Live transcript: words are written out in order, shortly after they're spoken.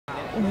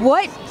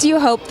What do you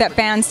hope that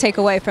fans take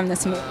away from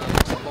this movie?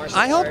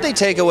 I hope they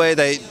take away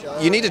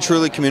that you need to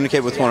truly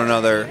communicate with one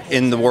another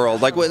in the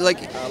world.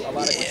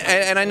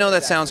 And I know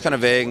that sounds kind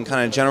of vague and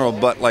kind of general,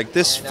 but like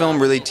this film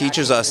really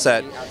teaches us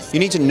that you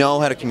need to know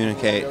how to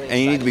communicate and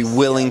you need to be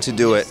willing to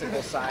do it.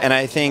 And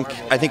I think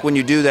when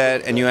you do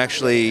that and you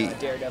actually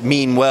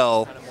mean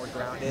well,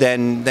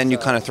 then you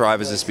kind of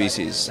thrive as a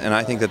species. And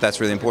I think that that's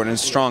really important.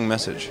 It's a strong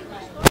message.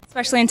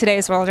 Especially in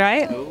today's world,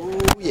 right? Oh,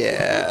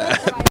 yeah.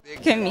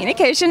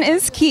 Communication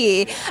is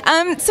key.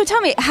 So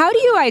tell me, how do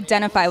you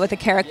identify with the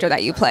character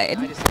that you played?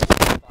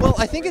 Well,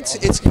 I think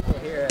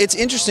it's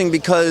interesting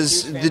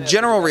because the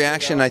general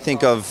reaction I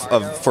think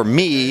for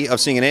me of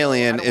seeing an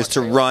alien is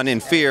to run in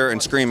fear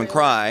and scream and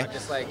cry.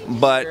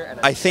 But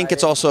I think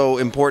it's also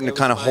important to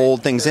kind of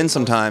hold things in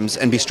sometimes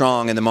and be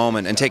strong in the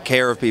moment and take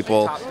care of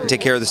people and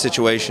take care of the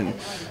situation.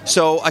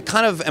 So I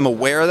kind of am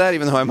aware of that,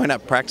 even though I might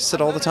not practice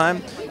it all the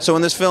time. So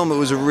in this film, it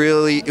was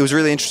really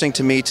interesting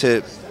to me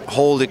to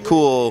hold it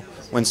cool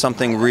when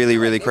something really,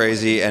 really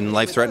crazy and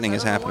life-threatening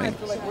is happening.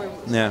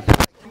 Yeah.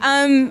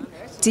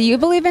 Do you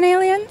believe in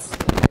aliens?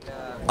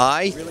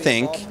 I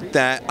think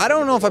that, I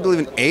don't know if I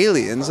believe in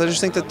aliens, I just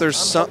think that there's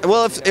some,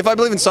 well, if I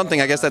believe in something,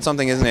 I guess that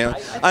something is an alien.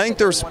 I think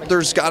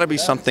there's got to be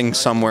something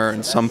somewhere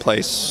in some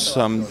place,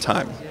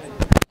 sometime.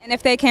 And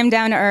if they came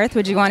down to Earth,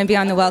 would you want to be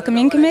on the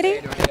welcoming committee?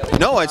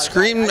 No, I'd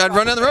scream, I'd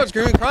run down the road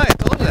screaming and crying, I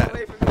told you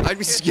that. I'd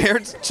be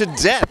scared to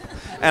death.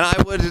 And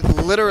I would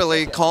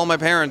literally call my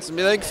parents and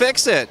be like,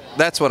 fix it.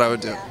 That's what I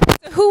would do.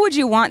 So who would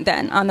you want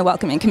then on the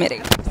welcoming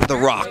committee? The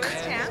Rock.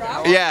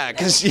 Yeah,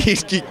 because he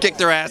kicked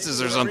their asses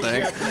or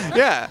something.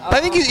 Yeah, I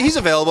think he's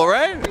available,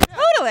 right?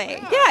 Totally.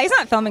 Yeah, he's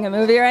not filming a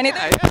movie or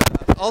anything.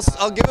 Yeah.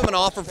 I'll give him an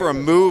offer for a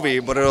movie,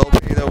 but it'll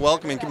be the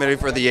welcoming committee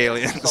for the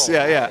aliens.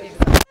 Yeah.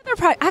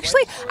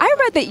 Actually, I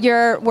read that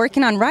you're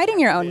working on writing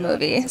your own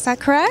movie. Is that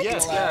correct?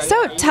 Yes.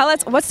 So tell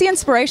us, what's the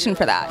inspiration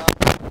for that?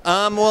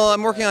 Well,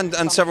 I'm working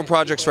on several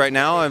projects right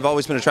now. I've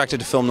always been attracted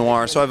to film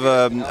noir, so I have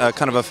a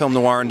kind of a film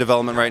noir in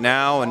development right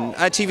now, and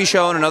a TV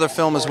show and another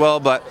film as well.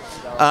 But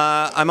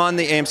I'm on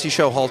the AMC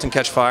show *Halt and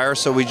Catch Fire*,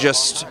 so we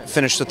just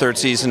finished the 3rd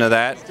season of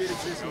that,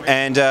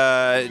 and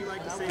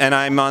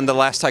I'm on *The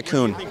Last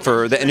Tycoon*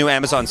 for the new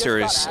Amazon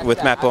series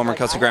with Matt Bomer and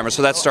Kelsey Grammer.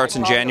 So that starts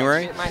in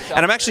January,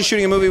 and I'm actually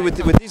shooting a movie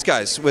with these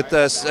guys, with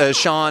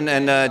Sean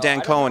and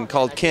Dan Cohen,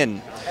 called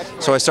 *Kin*.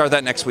 So I start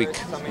that next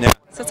week. Yeah.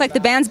 So it's like the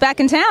band's back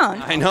in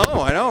town. I know.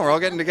 We're all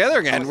getting together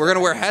again. We're going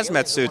to wear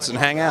hazmat suits and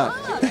hang out.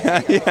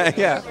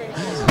 Yeah.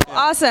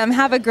 Awesome.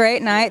 Have a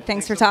great night.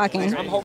 Thanks for talking.